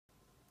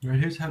Right,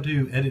 here's how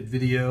to edit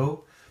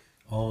video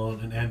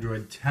on an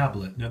Android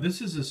tablet. Now this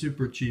is a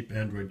super cheap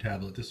Android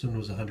tablet. This one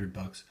was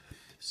 $100.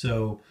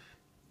 So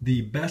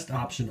the best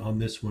option on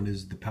this one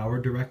is the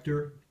Power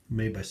Director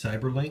made by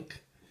Cyberlink.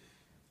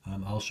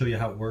 I'll show you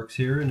how it works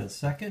here in a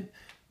second.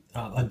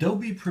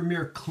 Adobe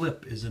Premiere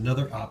Clip is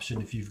another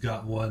option if you've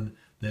got one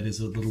that is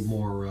a little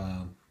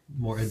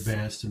more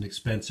advanced and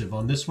expensive.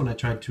 On this one I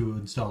tried to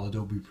install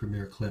Adobe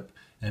Premiere Clip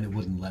and it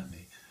wouldn't let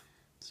me.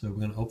 So we're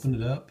going to open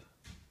it up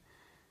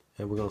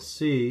and we're going to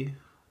see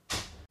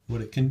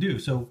what it can do.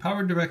 So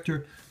Power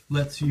Director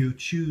lets you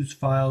choose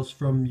files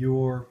from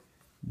your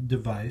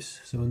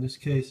device. So in this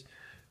case,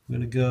 I'm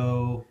going to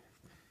go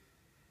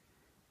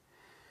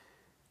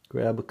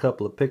grab a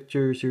couple of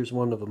pictures. Here's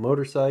one of a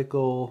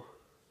motorcycle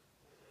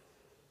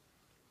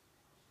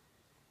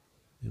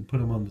and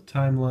put them on the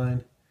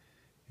timeline.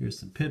 Here's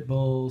some pit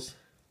bulls.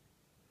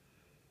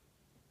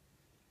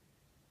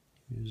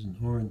 Here's an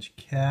orange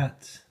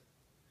cat.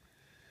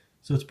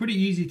 So it's pretty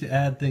easy to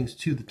add things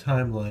to the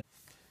timeline.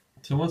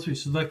 So once we've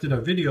selected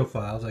our video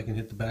files, I can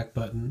hit the back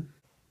button.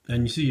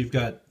 And you see you've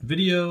got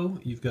video,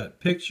 you've got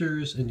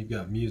pictures, and you've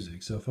got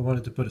music. So if I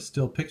wanted to put a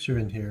still picture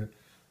in here,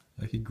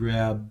 I could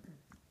grab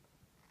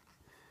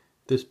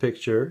this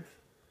picture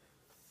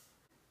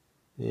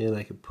and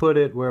I can put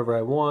it wherever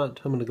I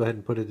want. I'm going to go ahead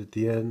and put it at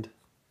the end.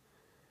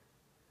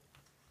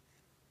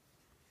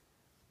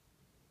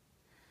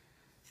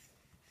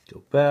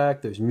 Go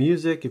back, there's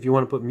music. If you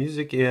want to put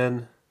music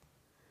in,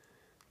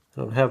 I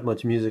don't have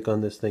much music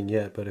on this thing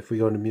yet, but if we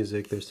go into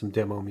music, there's some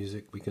demo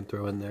music we can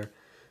throw in there.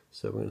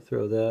 So we're going to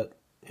throw that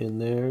in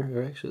there,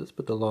 or actually let's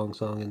put the long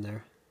song in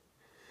there.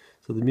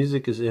 So the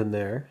music is in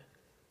there.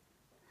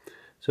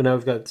 So now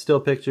we've got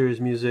still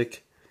pictures,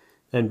 music,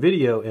 and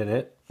video in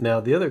it. Now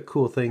the other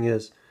cool thing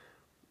is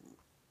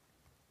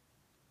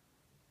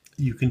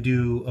you can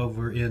do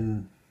over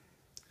in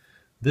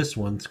this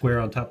one, square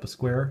on top of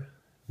square,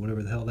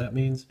 whatever the hell that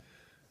means.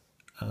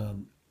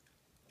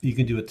 You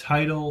can do a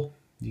title,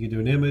 you can do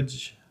an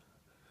image,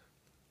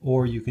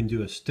 or you can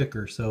do a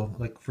sticker. So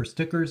like for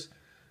stickers,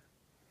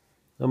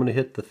 I'm going to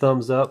hit the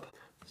thumbs up.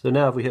 So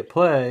now if we hit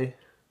play,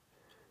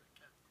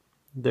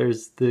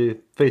 there's the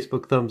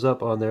Facebook thumbs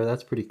up on there.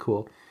 That's pretty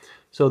cool.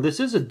 So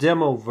this is a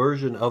demo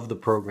version of the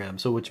program,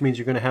 so which means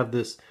you're going to have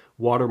this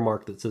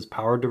watermark that says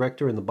Power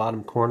Director in the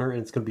bottom corner,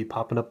 and it's going to be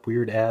popping up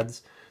weird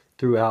ads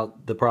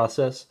throughout the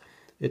process.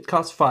 It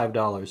costs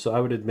 $5, so I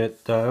would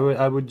admit,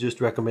 I would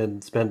just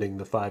recommend spending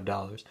the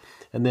 $5.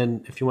 And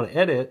then if you want to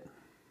edit,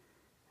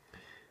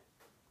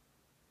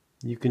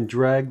 you can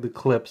drag the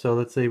clip. So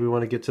let's say we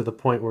want to get to the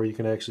point where you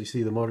can actually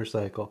see the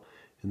motorcycle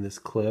in this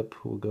clip.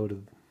 We'll go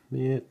to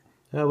it.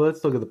 Oh, well,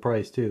 let's look at the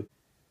price too.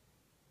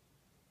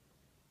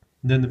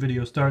 And then the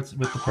video starts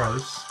with the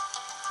price.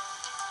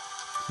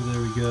 So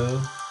there we go. Very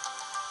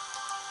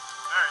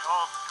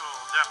old school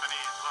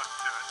Japanese look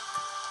to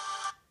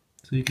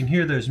it. So you can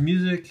hear there's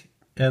music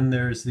and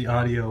there's the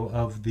audio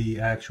of the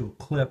actual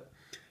clip.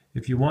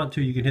 If you want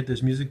to, you can hit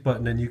this music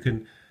button and you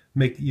can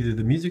make either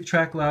the music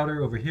track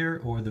louder over here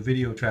or the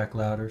video track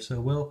louder. So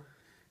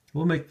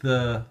we'll make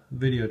the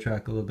video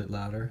track a little bit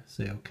louder.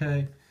 Say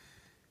okay.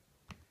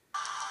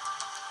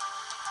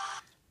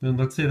 Then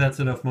let's say that's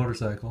enough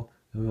motorcycle.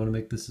 And we want to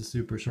make this a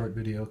super short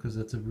video because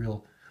that's a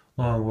real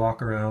long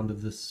walk around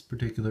of this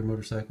particular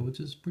motorcycle, which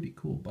is a pretty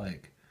cool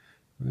bike.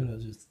 We're gonna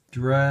just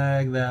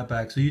drag that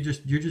back. So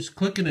you're just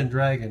clicking and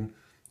dragging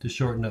to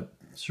shorten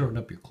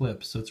up your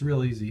clips. So it's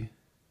real easy.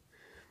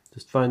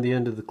 Just find the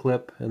end of the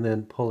clip and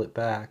then pull it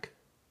back.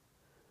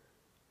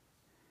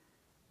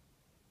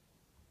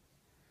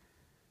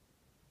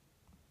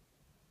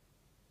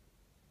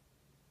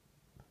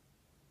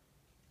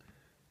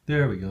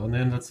 There we go. And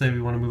then let's say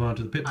we want to move on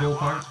to the pit bull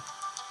part.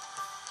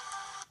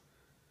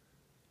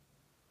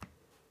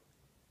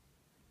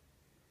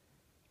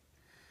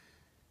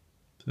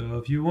 So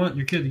if you want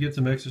your kid to get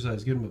some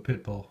exercise, give him a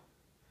pit bull.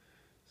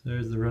 So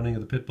there's the running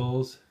of the pit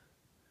bulls.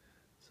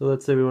 So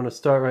let's say we want to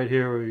start right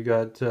here where we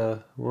got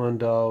one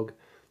dog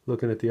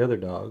looking at the other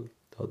dog.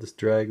 I'll just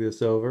drag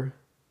this over.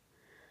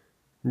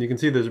 And you can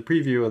see there's a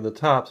preview on the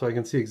top, so I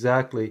can see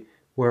exactly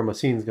where my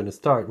scene is going to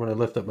start. When I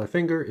lift up my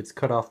finger, it's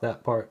cut off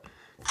that part.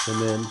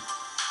 And then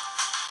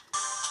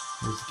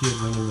there's the kid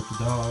running with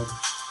the dog.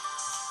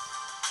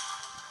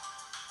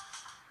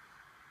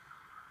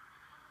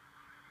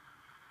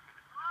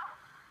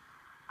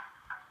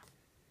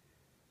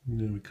 And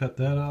then we cut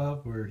that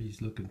off where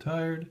he's looking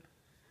tired.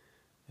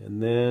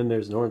 And then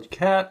there's an orange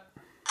cat.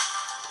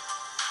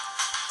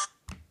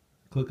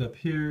 Click up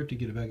here to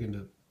get it back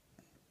into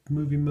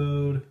movie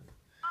mode.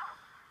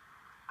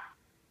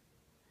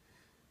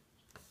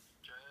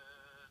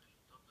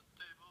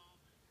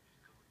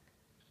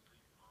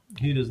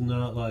 He does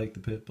not like the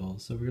pit bull,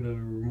 so we're going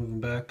to remove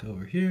him back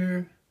over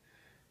here.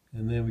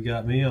 And then we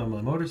got me on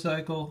my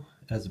motorcycle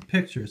as a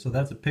picture. So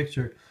that's a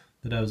picture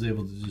that I was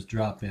able to just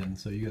drop in.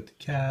 So you got the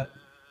cat.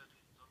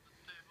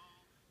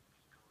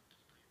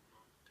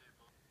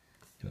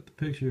 Got the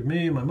picture of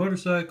me, my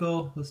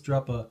motorcycle. Let's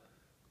drop a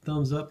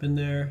thumbs up in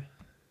there.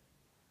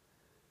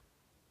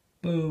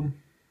 Boom.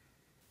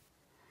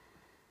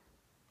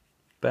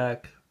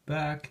 back,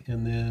 back,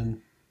 and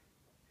then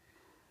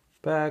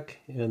back,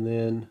 and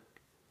then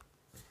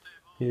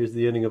here's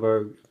the ending of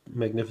our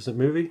magnificent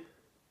movie.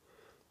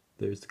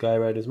 There's the guy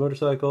riding his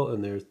motorcycle,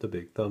 and there's the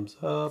big thumbs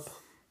up.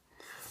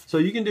 So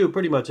you can do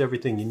pretty much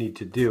everything you need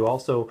to do.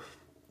 Also,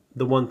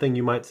 the one thing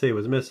you might say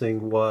was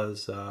missing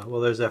was,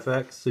 well, there's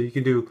FX. So you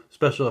can do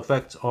special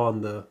effects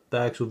on the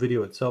actual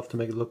video itself to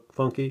make it look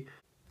funky.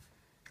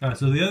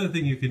 So the other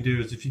thing you can do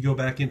is if you go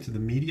back into the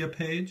media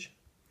page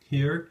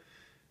here,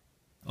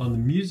 on the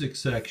music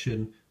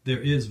section, there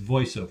is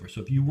voiceover.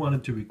 So if you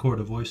wanted to record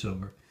a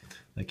voiceover,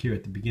 like here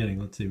at the beginning,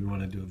 let's say we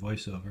want to do a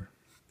voiceover.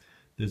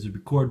 There's a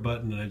record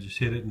button, and I just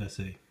hit it and I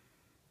say,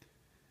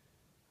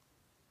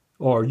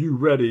 "Are you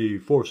ready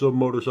for some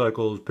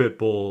motorcycles, pit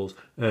bulls,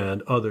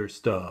 and other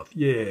stuff?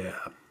 Yeah."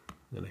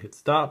 And I hit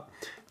stop,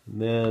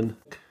 and then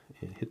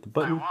hit the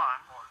button. Very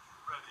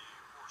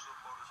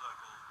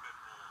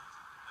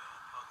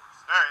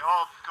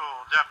old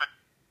school Japanese.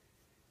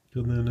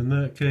 And then in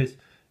that case,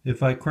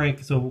 if I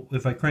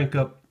crank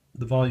up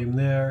the volume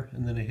there,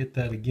 and then I hit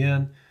that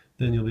again,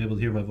 then you'll be able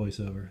to hear my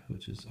voiceover,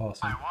 which is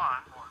awesome.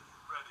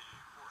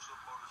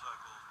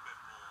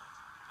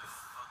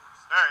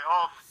 Very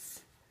old.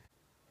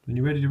 When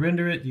you're ready to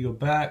render it, you go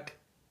back,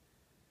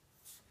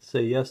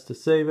 say yes to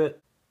save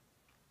it,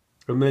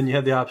 and then you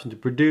have the option to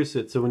produce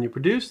it. So when you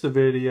produce the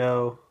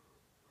video,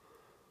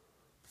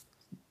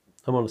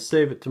 I'm going to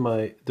save it to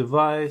my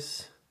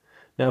device.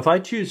 Now if I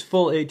choose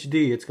full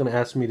HD, it's going to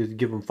ask me to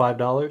give them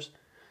 $5.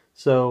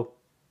 So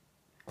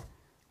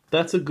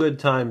that's a good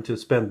time to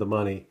spend the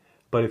money.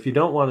 But if you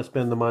don't want to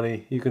spend the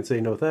money, you can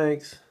say no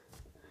thanks,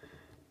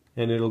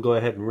 and it'll go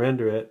ahead and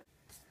render it.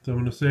 So I'm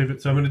going to save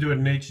it. So I'm going to do it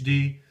in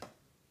HD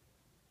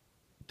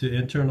to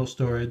internal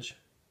storage.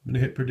 I'm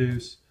going to hit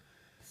produce.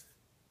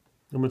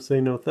 I'm going to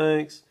say no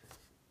thanks,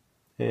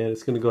 and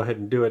it's going to go ahead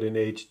and do it in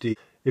HD.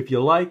 If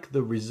you like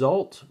the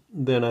result,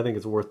 then I think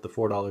it's worth the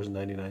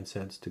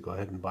 $4.99 to go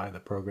ahead and buy the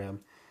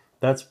program.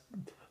 That's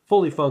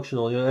fully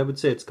functional. I would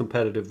say it's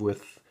competitive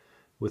with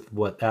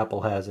what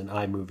Apple has in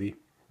iMovie.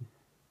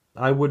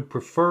 I would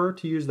prefer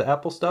to use the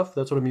Apple stuff.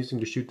 That's what I'm using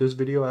to shoot this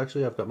video.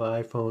 Actually, I've got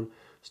my iPhone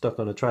stuck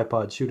on a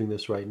tripod shooting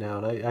this right now,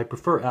 and I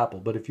prefer Apple.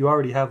 But if you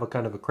already have a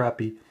kind of a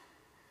crappy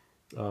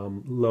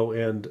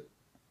low-end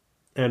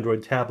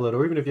Android tablet,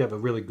 or even if you have a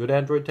really good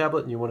Android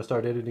tablet and you want to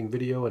start editing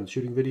video and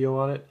shooting video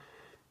on it,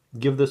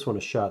 give this one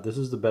a shot. This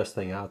is the best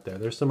thing out there.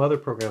 There's some other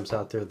programs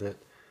out there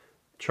that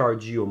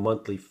charge you a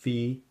monthly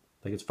fee,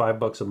 like it's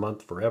 $5 a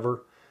month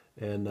forever.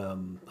 And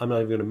I'm not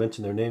even going to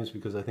mention their names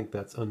because I think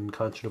that's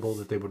unconscionable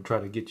that they would try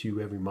to get you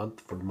every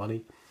month for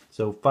money.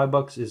 So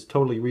 $5 is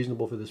totally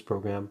reasonable for this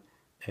program,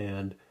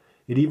 and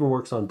it even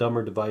works on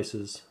dumber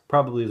devices.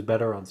 Probably is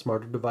better on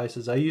smarter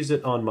devices. I use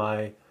it on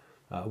my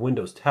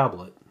Windows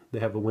tablet. They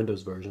have a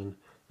Windows version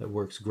that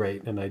works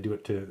great, and I do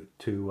it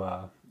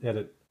to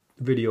edit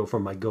video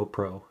from my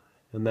GoPro,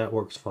 and that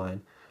works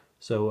fine.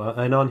 So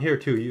and on here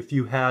too, if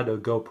you had a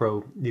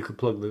GoPro, you could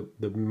plug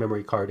the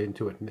memory card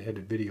into it and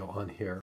edit video on here.